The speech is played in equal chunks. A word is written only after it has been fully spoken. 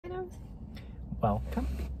Welcome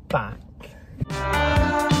back.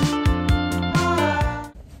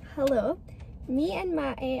 Hello, me and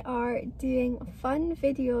Maty are doing a fun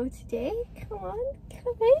video today. Come on,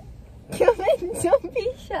 come in, don't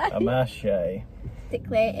be shy. I'm not shy.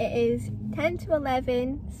 Basically, it is 10 to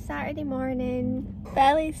 11, Saturday morning,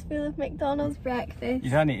 belly's full of McDonald's breakfast. You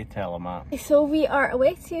don't need to tell them that. So we are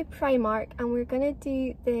away to Primark and we're going to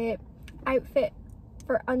do the outfit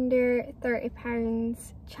for under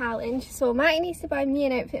 £30 challenge. So Maty needs to buy me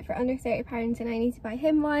an outfit for under £30 and I need to buy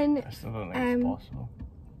him one. I still don't think it's possible.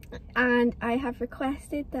 And I have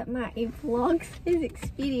requested that Maty vlogs his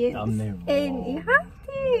experience. You have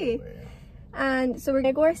to. And so we're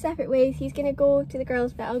gonna go our separate ways. He's gonna go to the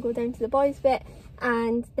girls' bit, I'll go down to the boys' bit,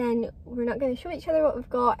 and then we're not gonna show each other what we've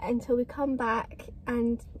got until we come back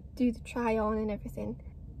and do the try on and everything.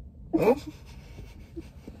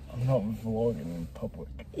 I'm not vlogging in public.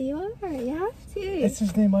 You are, you have to. This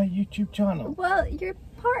is my YouTube channel. Well, you're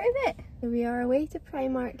part of it. We are away to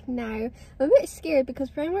Primark now. I'm a bit scared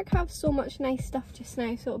because Primark have so much nice stuff just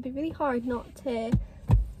now, so it'll be really hard not to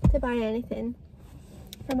buy anything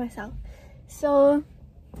for myself. So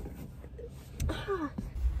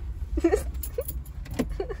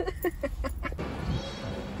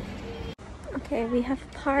okay, we have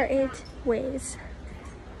parted ways.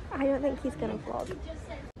 I don't think he's gonna vlog.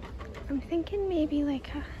 I'm thinking maybe like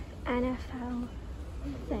a NFL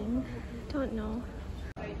thing. Don't know.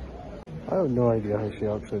 I have no idea how she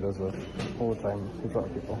actually does this all the time in front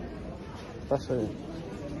of people. That's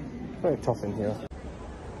very tough in here.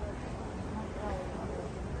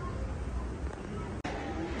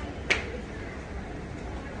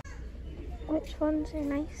 Which ones are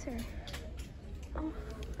nicer? Oh,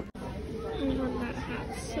 I want that hat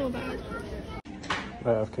so bad.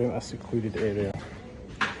 Right, I've come to a secluded area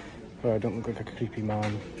where I don't look like a creepy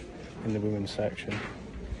man in the women's section.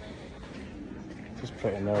 It's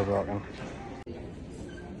pretty nerve-wracking.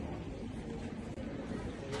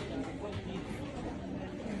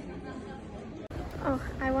 Oh,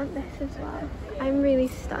 I want this as well. I'm really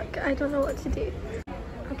stuck. I don't know what to do.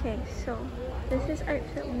 Okay, so this is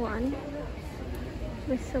outfit 1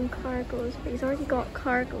 with some cargos, but he's already got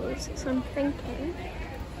cargos, so I'm thinking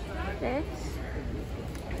this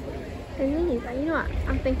and these. You know what?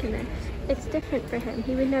 I'm thinking this. It's different for him.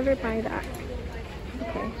 He would never buy that.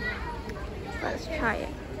 Okay, let's try it.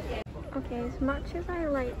 Okay, as much as I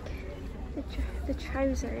like the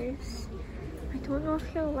trousers, I don't know if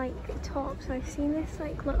he'll like the top. So I've seen this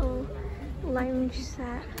like little lounge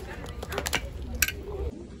set.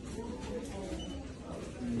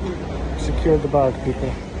 Secured the bag,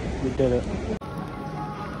 people. We did it.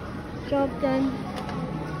 Job done.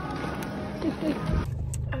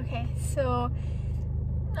 Okay, so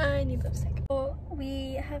I need lipstick. So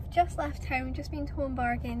we have just left town, just been to Home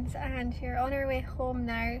Bargains, and we're on our way home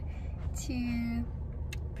now to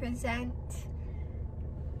present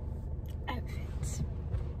outfits.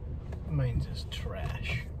 Mine's just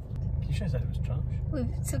trash. Keisha said it was trash.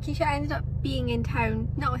 So Keisha ended up being in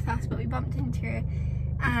town, not with us, but we bumped into her,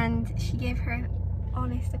 and she gave her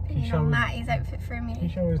honest opinion on Maty's outfit for me.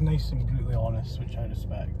 Keisha was nice and brutally honest, which I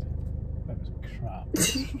respect. That was crap.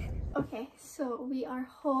 Okay, so we are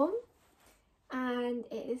home and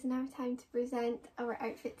it is now time to present our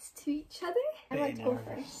outfits to each other. I want to go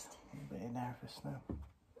first. I'm a bit nervous now.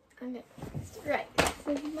 I'm going first. Right,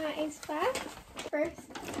 so Maty's bag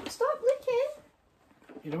first. Stop looking!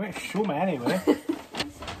 You don't want to show me anyway.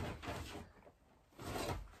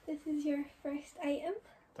 This is your first item.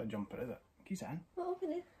 It's a jumper, is it? Keep it in. We'll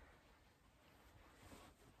open it.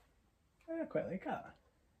 I quite like that.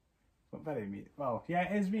 Not very me. Well,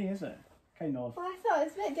 yeah, it is me, is it? Kind of. Well, I thought it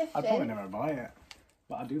was a bit different. I'd probably never buy it,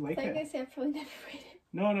 but I do like it. I was going to say I'd probably never buy it.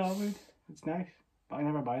 No, I would. It's nice, but I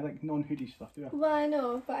never buy like non-hoodie stuff, do I? Well, I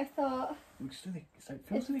know, but I thought It looks really.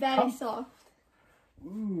 it's very soft.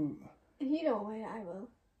 Ooh. If you don't wear it, I will.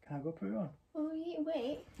 Can I go put it on? Oh, you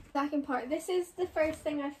wait. Second part. This is the first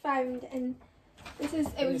thing I found, and this is.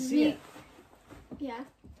 It was really. Yeah,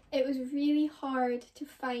 it was really hard to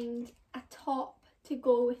find a top to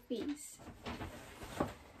go with these.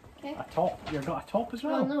 Okay. A top? You got a top as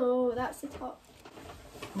well? Oh no, that's the top.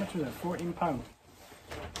 How much was it? £14.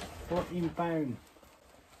 £14.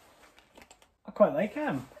 I quite like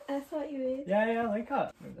him. I thought you would. Yeah, I like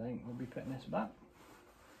that. I think we'll be putting this back.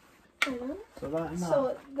 I know. So that and that.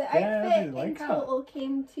 So the outfit like in total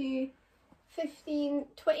came to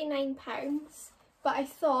 £29, but I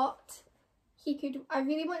thought he could. I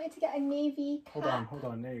really wanted to get a navy cap. Hold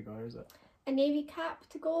on. There you go. Is it? A navy cap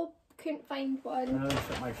to go. Couldn't find one. No, it's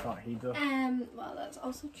not my fault either. Well, that's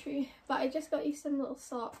also true. But I just got you some little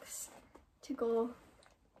socks to go.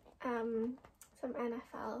 some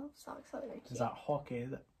NFL socks that were cute. Is that hockey,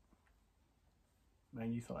 is it?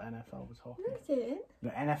 Man, you thought NFL was hockey. No, I didn't. The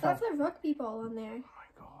NFL... That's a rugby ball on there. Oh my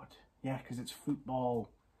god. Yeah, because it's football.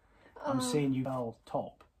 Oh. I'm saying you bought a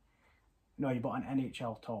top. No, you bought an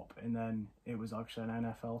NHL top, and then it was actually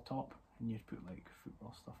an NFL top, and you'd put like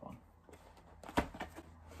football stuff on.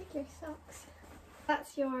 Take your socks.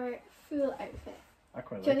 That's your full outfit. I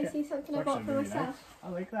quite Do you like want to it. see something It's I bought actually for really myself? nice. I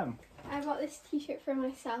like them. I bought this t-shirt for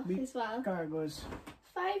myself as well. Cargos.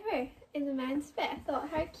 £5 in the men's bit. I thought,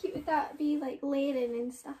 how cute would that be, like layering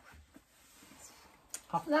and stuff.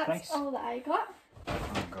 Half So that's price. all that I got.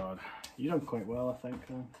 Oh god. You done quite well, I think.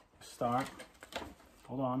 Start.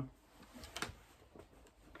 Hold on.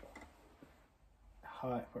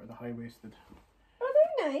 What are the high-waisted? Oh,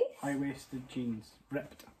 they're nice. High-waisted jeans.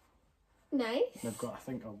 Ripped. Nice. They've got, I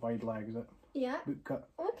think, a wide leg, is it? Yeah. Boot cut.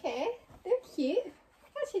 Okay. They're cute.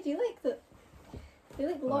 I actually do like them. They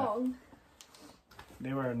look long.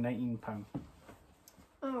 They were £19.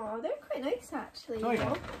 Oh, they're quite nice actually. Oh, yeah.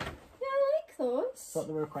 Yeah, I like those. Thought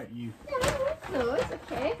they were quite you. Yeah, I like those.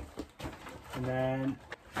 Okay. And then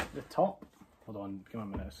the top. Hold on, give me a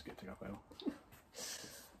minute. It's going to take a while.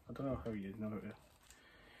 I don't know how you know it.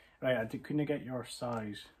 Right, I couldn't get your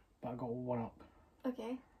size, but I got one up.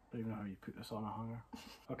 Okay. I don't even know how you put this on a hanger.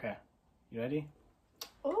 Okay, you ready?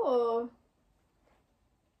 Oh.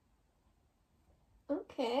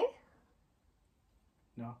 Okay.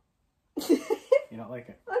 No. You don't like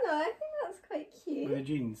it? Oh no, I think that's quite cute. With the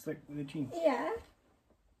jeans, like with the jeans. Yeah.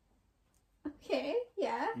 Okay,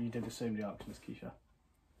 yeah. You did the same reaction as Keisha.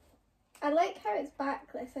 I like how it's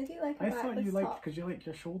backless. I do like a I backless thought you liked top. because you like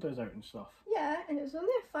your shoulders out and stuff. Yeah, and it was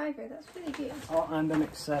only a £5. That's really good. Oh, and an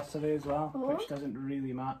accessory as well, Oh. which doesn't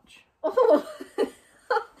really match. Oh, I think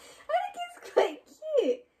it's quite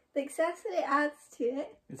cute. The accessory adds to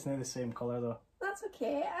it. It's now the same colour though. That's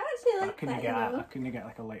okay. I actually like that. I couldn't get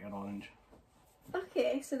like a lighter orange.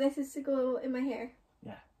 Okay, so this is to go in my hair.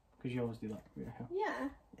 Yeah, because you always do that with your hair. Yeah.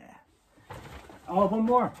 Yeah. Oh, one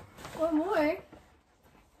more. One more.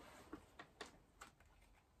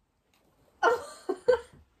 Oh.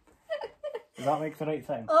 Does that make the right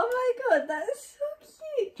thing? Oh my god, that is so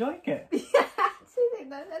cute. Do you like it? Yeah, I actually think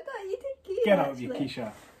that. I thought you did good. Get out of you,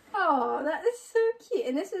 Keisha. Oh, that is so cute.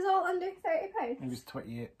 And this is all under £30. It was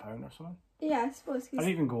 £28 or something. Yeah, I suppose. I didn't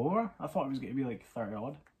even go over. I thought it was going to be like 30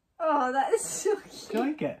 odd. Oh, that is so cute. Do you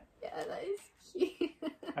like it? Yeah, that is cute.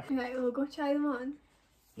 Right, we'll go try them on.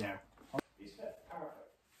 Yeah. These fit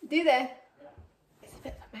perfect. Do they? Yeah. It's a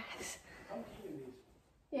bit of a mess. I'm keeping these.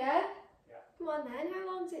 Yeah? Yeah. Come on then, how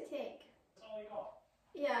long does it take? That's all I got.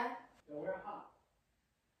 Yeah. Do I wear a hat?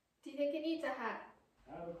 Do you think it needs a hat?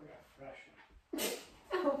 I look like a freshman.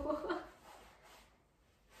 Oh.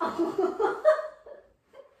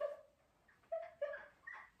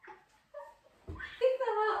 Take the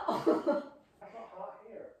hat off. I've got a hat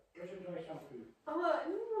here. Where's your dry shampoo? Oh,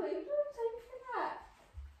 no, you don't have time for that.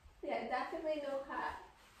 Yeah, definitely no hat.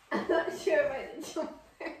 I'm not sure about the jumper.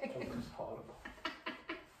 Jumper's horrible.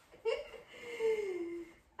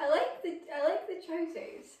 I like the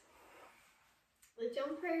trousers. The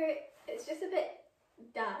jumper, it's just a bit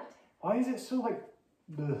dad. Why is it so like...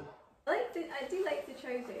 Ugh. I do like the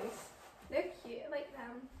trousers. They're cute. I like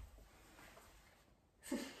them.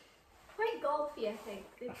 Quite golfy, I think.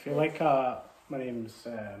 I feel like my name's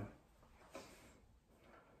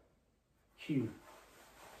Hugh.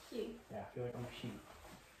 Hugh. Yeah, I feel like I'm Hugh.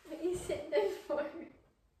 What are you sitting down for?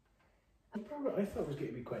 I thought it was going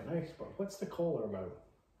to be quite nice, but what's the collar about?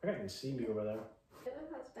 I can't even see me over there. I don't know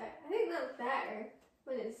if that's better. I think that's better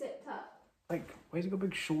when it's zipped up. Like, why has it got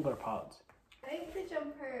big shoulder pads? I think the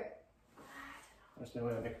jumper. That's no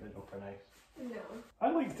way of making the jumper nice. No. I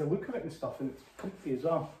like the look of it and stuff, and it's comfy as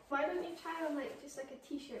well. Why don't you try on like just like a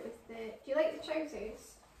t-shirt with the? Do you like the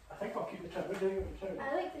trousers? I think I'll keep the trousers. What do you think of the trousers?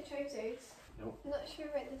 I like the trousers. No. I'm not sure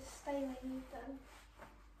about the styling you've done.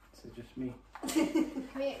 This is just me.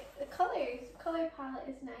 I mean, the colour palette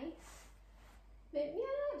is nice. But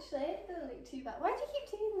yeah, actually, it doesn't look too bad. Why do you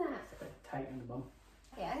keep doing that? It's a bit tight in the bum.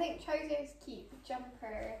 Yeah, I think trousers keep,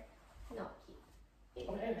 jumper not keep.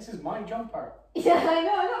 Oh, yeah, this is my jumper. Yeah, I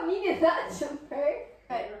know, I'm not meaning that jumper.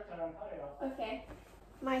 Right, Your turn, hurry up. okay.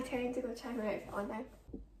 My turn to go try my outfit on now.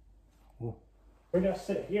 Oh. We're just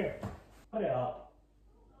sit here. Hurry up.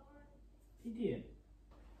 You did.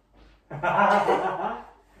 I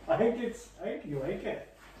think you like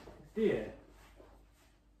it. Do you?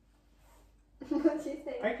 What do you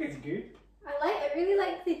think? I think it's good. I really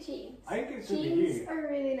like the jeans. I think it's really Jeans good. are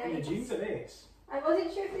really nice. The jeans are nice. I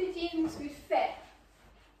wasn't sure if the jeans would fit.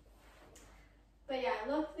 But yeah, I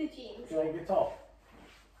love the jeans. Do you like the top?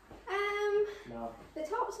 No. The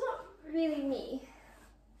top's not really me.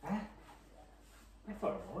 Eh? I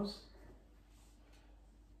thought it was.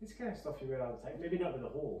 It's kind of stuff you wear all the time. Maybe not with a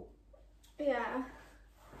hole. Yeah.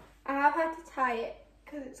 I have had to tie it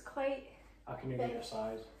because it's quite I can get your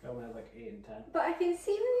size. I only have like 8 and 10. But I can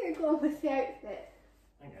see where you're going with the outfit.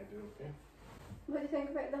 I think I do okay. What do you think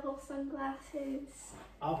about the whole sunglasses?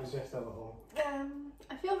 I was just a little.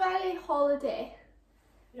 I feel very holiday.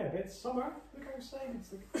 Yeah, but it's summer. Look outside.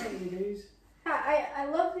 It's like 30 degrees. I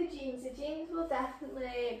love the jeans. The jeans will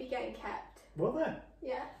definitely be getting kept. Will they?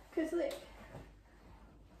 Yeah, because like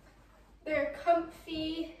they're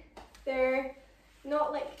comfy. They're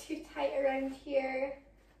not like too tight around here.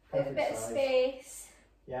 There's a bit of space.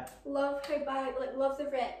 Yeah. Love how bag, like love the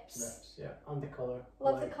rips. Rips, yeah. And the colour.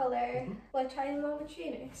 Love the colour. Will I try them on with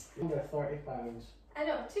trainers? Under £30. I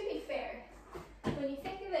know, to be fair, when you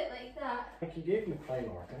think of it like that. Like you gave me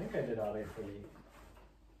Primark. I think I did alright for you.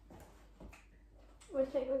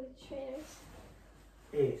 What do you think with the trainers?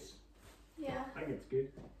 Ace. Yeah. I think it's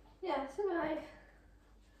good. Yeah, so do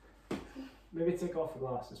I. Maybe take off the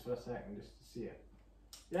glasses for a second just to see it.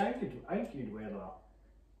 Yeah, I think you'd wear that.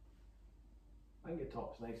 I think your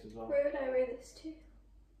top's nice as well. Where would I wear this to?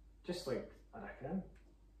 Just like, I reckon.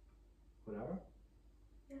 Whatever.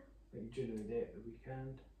 Yeah. Like during the day at the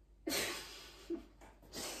weekend.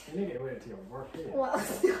 You need to wear it to your work, do you? Well,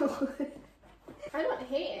 no. I don't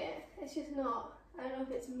hate it. It's just not. I don't know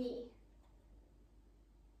if it's me.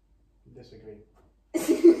 Disagree.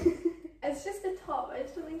 It's just the top. I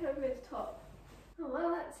just don't think I'd wear the top. Oh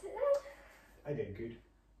well, that's it then. I did good.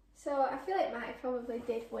 So I feel like Matt probably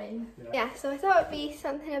did win. Yeah, so I thought it'd be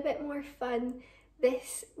something a bit more fun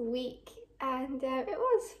this week, and it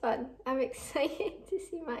was fun. I'm excited to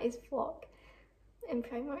see Matty's vlog in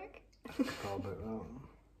Primark. All about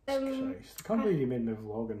that. Christ. I can't believe you made me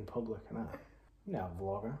vlog in public and that. You're not a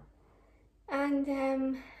vlogger. And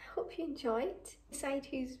I hope you enjoyed. Decide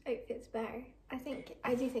whose outfit's better. I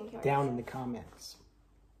do think yours. Down in the comments.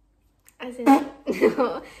 As in,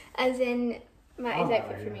 no, as in Matty's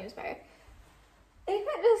outfit for me was better. You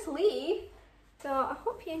can't just leave. So I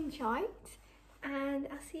hope you enjoyed, and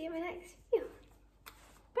I'll see you in my next video.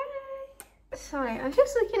 Bye! Sorry, I was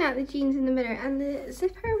just looking at the jeans in the mirror and the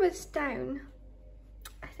zipper was down,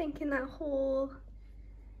 I think, in that whole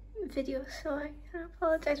video, so I can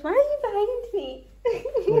apologise. Why are you behind me?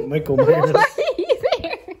 Like Michael Myers. Why are you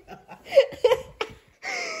there?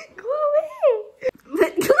 Go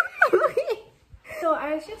away! Go away! So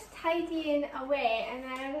I was just tidying away and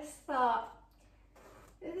I just thought,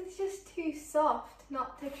 this is just too soft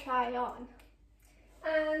not to try on.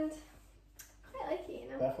 And I quite like it, you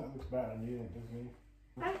know. Definitely looks better on you than it does me.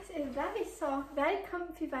 This is very soft, very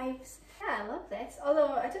comfy vibes. Yeah, I love this.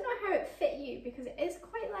 Although I don't know how it fit you because it is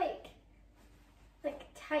quite like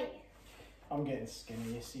tight. I'm getting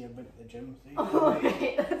skinny, you see, about the gym thing. Oh,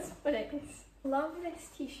 right, that's what it is. Love this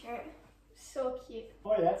t-shirt. So cute.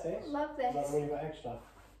 Oh yeah, that's it. Love this. Is that the one you got extra?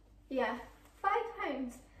 Yeah,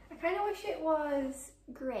 £5. I kind of wish it was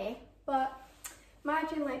grey, but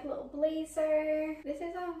imagine like a little blazer. This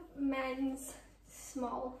is a men's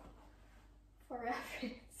small for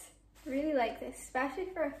reference. I really like this, especially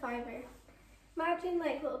for a £5. Imagine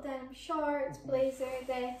like little denim shorts, blazer,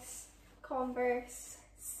 this, Converse,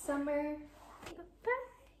 summer. Bye.